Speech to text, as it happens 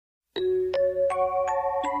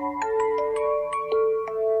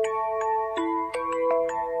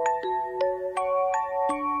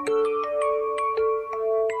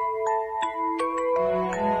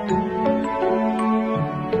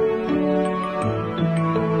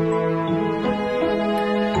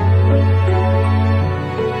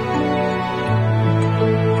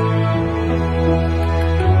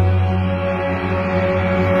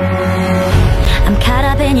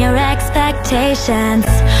In your expectations,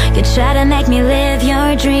 you try to make me live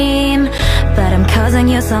your dream, but I'm causing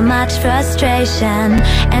you so much frustration,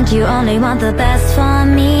 and you only want the best for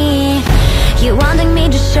me. You wanting me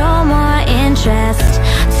to show more interest,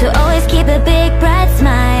 to always keep a big bright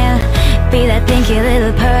smile, be that pinky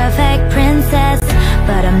little perfect princess,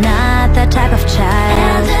 but I'm not that type of child.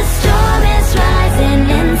 And the storm is rising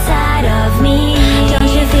inside of me.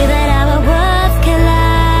 Don't you feel that our worlds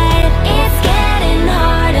collide? It's getting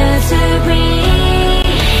harder to breathe,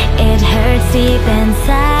 it hurts deep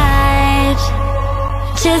inside.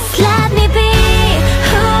 Just let me be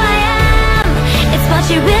who I am, it's what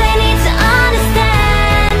you really need to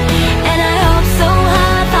understand. And I hope so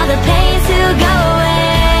hard for the pain to go away.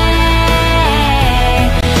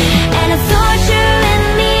 And it's torturing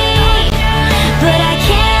me, but I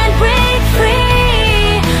can't break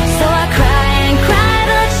free. So I cry and cry,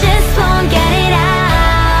 but just won't get it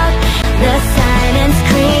out. The silent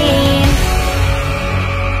scream.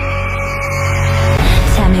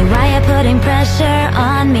 Tell me why you're putting pressure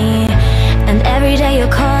on me, and every day you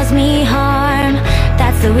cause me harm.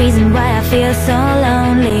 That's the reason why I feel so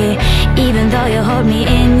lonely, even though you hold me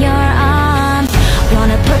in your arms.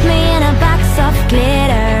 Wanna put me in a box of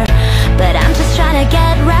glitter, but I'm just trying to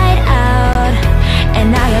get right out.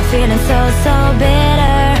 And now you're feeling so, so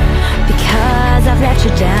bitter, because I've let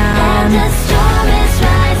you down. And the storm is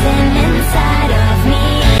rising inside of me.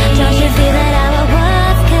 Don't you feel that our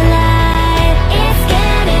worlds collide? It's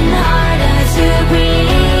getting harder to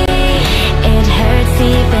breathe, it hurts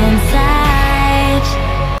deep inside.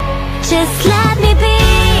 Just let me be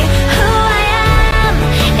who I am,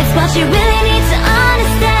 it's what you really need to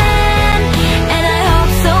understand. And I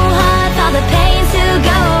hope so hard for the pain to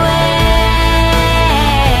go away.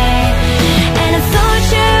 And it's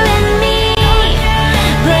torturing me,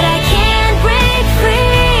 but I can't break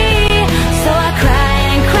free. So I cry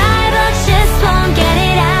and cry, but just won't get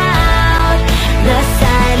it out. The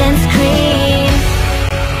silent scream.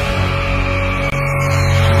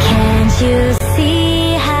 Can't you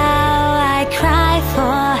see how I cry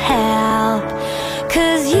for help?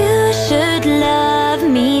 'Cause you should love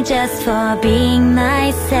me just for being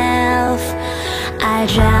myself. I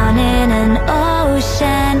drown in an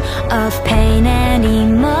ocean of pain and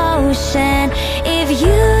emotion if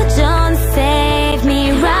you don't save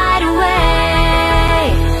me right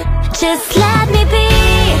away. Just let me be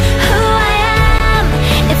who I am,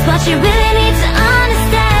 it's what you really need to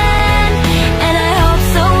understand. And I hope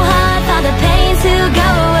so hard for the pain to go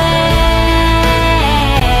away.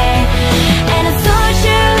 And it's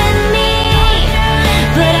torturing me,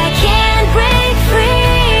 but I can't break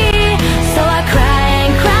free. So I cry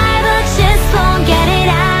and cry, but just won't get it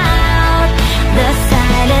out. The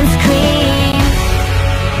silent scream.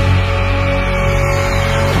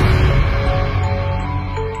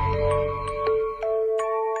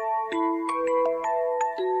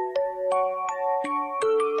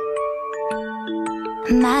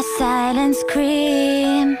 My silent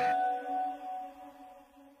scream.